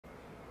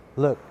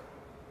Look,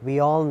 we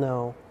all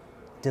know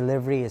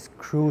delivery is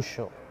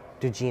crucial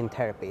to gene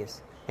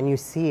therapies, and you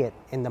see it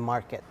in the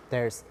market.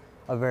 There's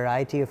a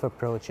variety of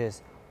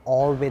approaches,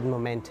 all with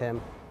momentum,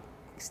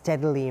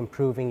 steadily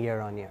improving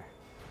year on year.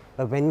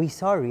 But when we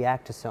saw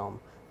Reactosome,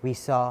 we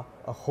saw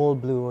a whole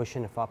blue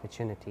ocean of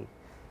opportunity,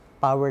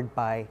 powered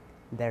by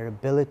their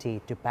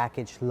ability to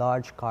package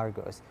large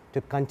cargoes,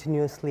 to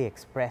continuously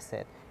express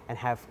it, and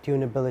have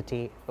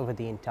tunability over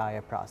the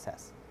entire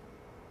process.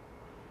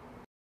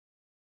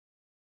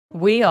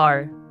 We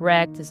are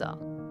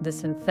Reactosome, the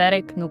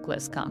synthetic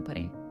nucleus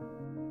company.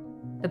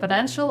 The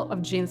potential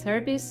of gene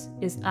therapies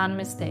is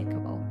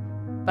unmistakable,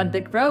 but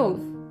the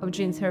growth of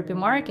gene therapy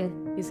market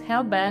is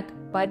held back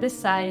by the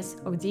size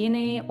of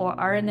DNA or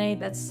RNA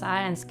that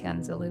science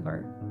can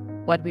deliver.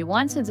 What we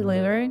want to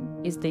deliver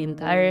is the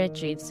entire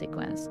gene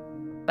sequence,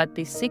 but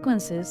these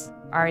sequences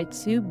are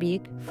too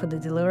big for the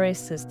delivery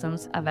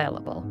systems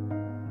available.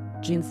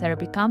 Gene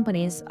therapy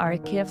companies are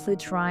carefully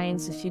trying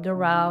to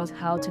figure out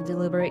how to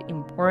deliver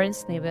important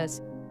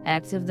snippets,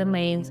 active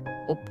domains,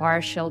 or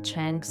partial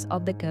chunks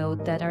of the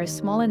code that are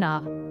small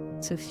enough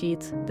to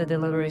fit the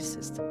delivery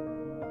system.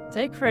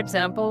 Take, for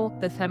example,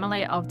 the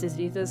family of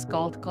diseases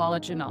called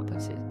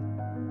collagenopathy.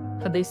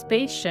 For these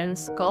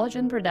patients,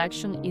 collagen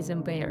production is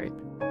impaired,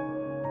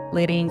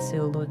 leading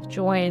to loose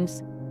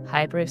joints,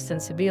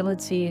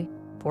 hypersensibility,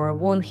 poor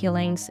wound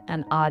healings,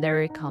 and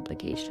other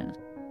complications.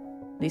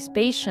 These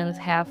patients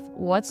have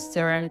what's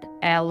termed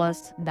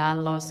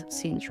Ehlers-Danlos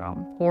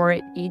syndrome, or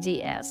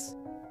EDS.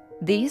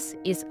 This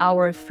is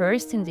our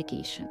first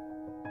indication,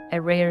 a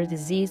rare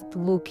disease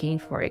looking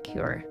for a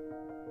cure.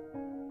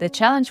 The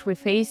challenge we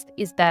faced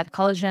is that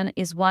collagen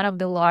is one of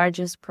the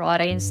largest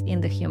proteins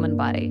in the human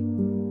body.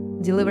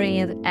 Delivering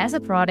it as a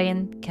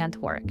protein can't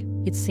work.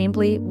 It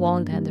simply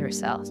won't enter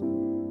cells.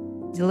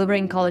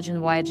 Delivering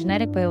collagen via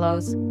genetic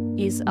payloads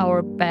is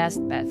our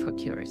best bet for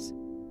cures.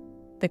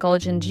 The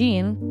collagen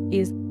gene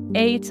is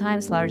 8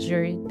 times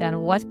larger than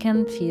what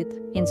can fit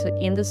into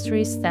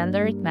industry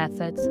standard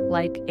methods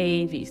like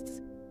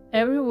AAVs.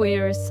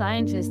 Everywhere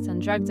scientists and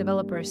drug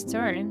developers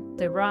turn,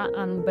 there are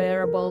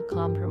unbearable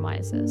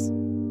compromises.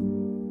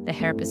 The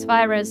herpes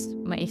virus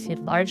may fit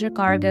larger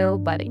cargo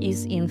but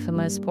is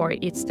infamous for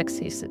its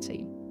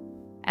toxicity.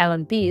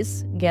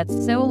 LNPs get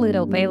so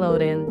little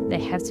payload in, they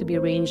have to be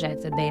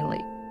reinjected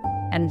daily.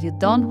 And you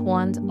don't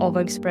want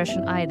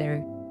overexpression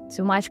either.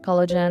 Too much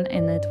collagen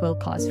and it will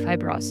cause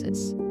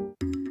fibrosis.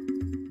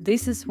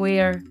 This is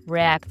where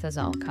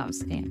Reactosome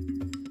comes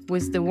in.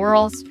 With the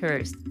world's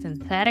first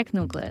synthetic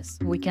nucleus,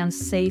 we can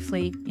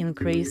safely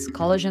increase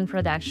collagen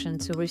production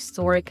to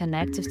restore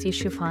connective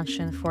tissue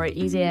function for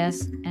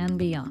EDS and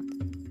beyond.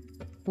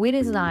 We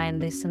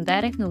designed the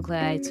synthetic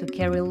nuclei to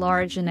carry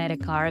large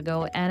genetic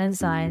cargo and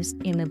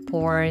enzymes in a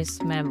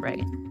porous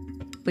membrane.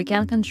 We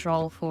can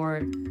control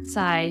for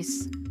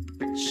size,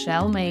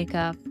 shell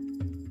makeup,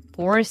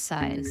 pore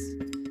size,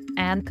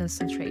 and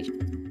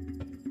concentration.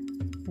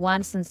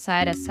 Once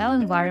inside a cell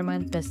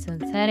environment, the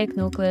synthetic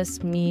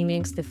nucleus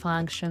mimics the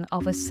function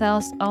of a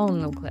cell's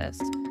own nucleus,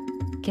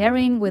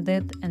 carrying with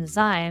it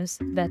enzymes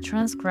that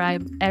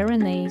transcribe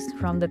RNAs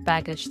from the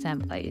package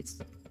templates.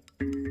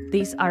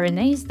 These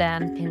RNAs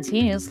then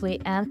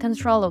continuously and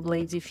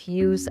controllably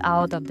diffuse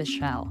out of the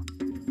shell.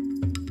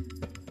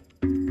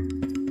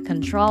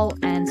 Control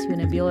and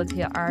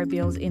tunability are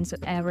built into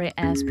every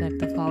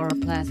aspect of our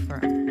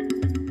platform.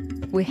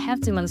 We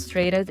have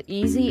demonstrated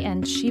easy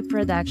and cheap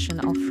production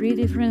of 3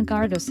 different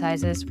cargo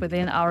sizes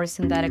within our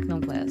synthetic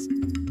nucleus.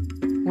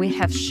 We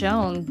have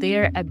shown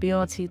their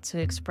ability to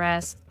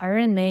express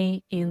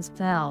RNA in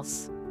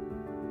cells.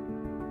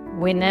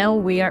 We know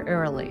we are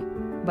early,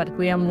 but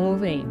we are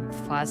moving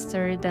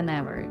faster than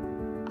ever.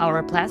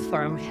 Our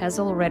platform has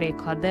already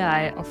caught the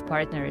eye of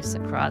partners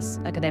across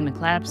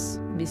academic labs,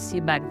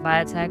 VC-backed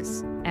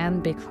biotechs,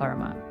 and big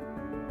pharma.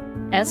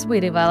 As we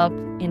develop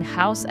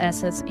in-house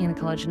assets in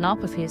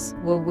collagenopathies,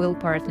 we will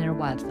partner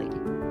widely.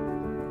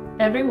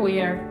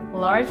 Everywhere,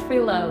 large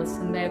payloads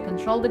and their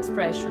controlled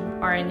expression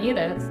are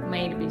needed,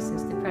 maybe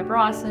cystic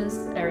fibrosis,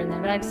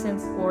 RNA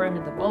vaccines, or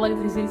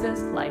metabolic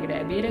diseases like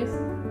diabetes.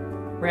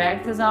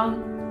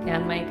 Reactosome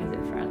can make a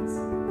difference.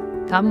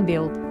 Come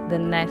build the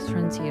next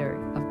frontier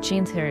of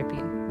gene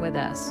therapy with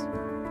us.